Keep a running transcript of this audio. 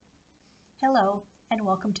Hello, and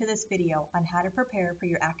welcome to this video on how to prepare for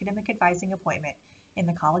your academic advising appointment in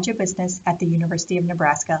the College of Business at the University of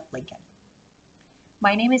Nebraska-Lincoln.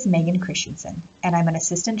 My name is Megan Christensen, and I'm an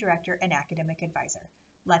Assistant Director and Academic Advisor.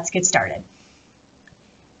 Let's get started.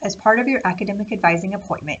 As part of your academic advising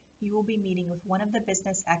appointment, you will be meeting with one of the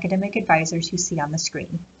business academic advisors you see on the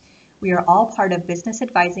screen. We are all part of Business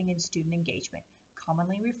Advising and Student Engagement,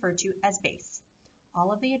 commonly referred to as BASE.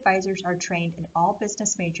 All of the advisors are trained in all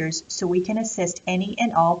business majors so we can assist any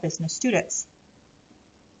and all business students.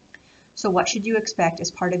 So what should you expect as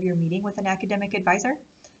part of your meeting with an academic advisor?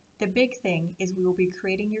 The big thing is we will be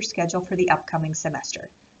creating your schedule for the upcoming semester.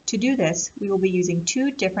 To do this, we will be using two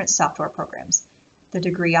different software programs, the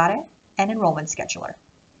Degree Audit and Enrollment Scheduler.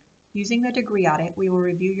 Using the Degree Audit, we will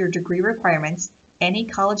review your degree requirements, any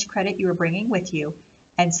college credit you are bringing with you,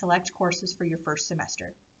 and select courses for your first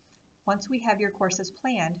semester. Once we have your courses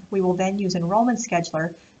planned, we will then use Enrollment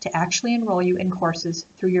Scheduler to actually enroll you in courses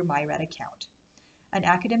through your MyRed account. An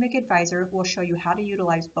academic advisor will show you how to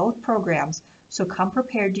utilize both programs, so come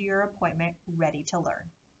prepared to your appointment ready to learn.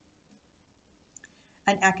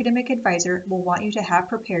 An academic advisor will want you to have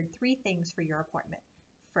prepared 3 things for your appointment.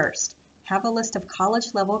 First, have a list of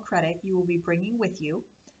college-level credit you will be bringing with you.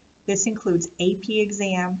 This includes AP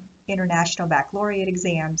exam, International Baccalaureate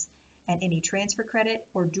exams, and any transfer credit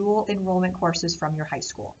or dual enrollment courses from your high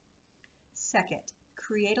school. Second,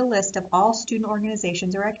 create a list of all student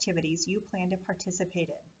organizations or activities you plan to participate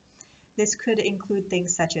in. This could include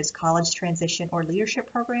things such as college transition or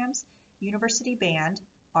leadership programs, university band,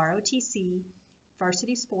 ROTC,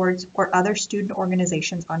 varsity sports, or other student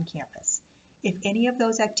organizations on campus. If any of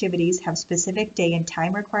those activities have specific day and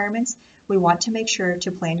time requirements, we want to make sure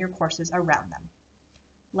to plan your courses around them.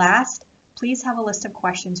 Last, please have a list of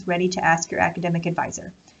questions ready to ask your academic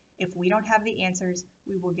advisor. If we don't have the answers,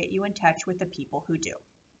 we will get you in touch with the people who do.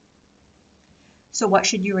 So what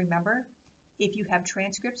should you remember? If you have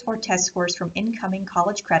transcripts or test scores from incoming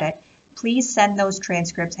college credit, please send those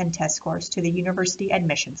transcripts and test scores to the University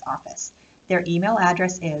Admissions Office. Their email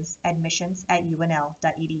address is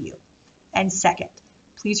admissions@unl.edu. And second,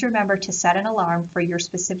 please remember to set an alarm for your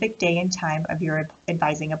specific day and time of your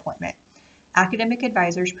advising appointment. Academic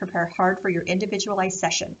advisors prepare hard for your individualized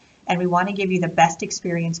session, and we want to give you the best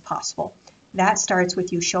experience possible. That starts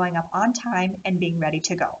with you showing up on time and being ready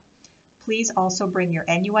to go. Please also bring your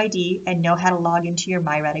NUID and know how to log into your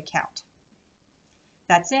MyRed account.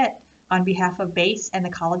 That's it. On behalf of BASE and the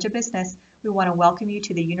College of Business, we want to welcome you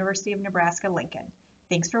to the University of Nebraska-Lincoln.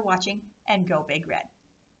 Thanks for watching, and go Big Red.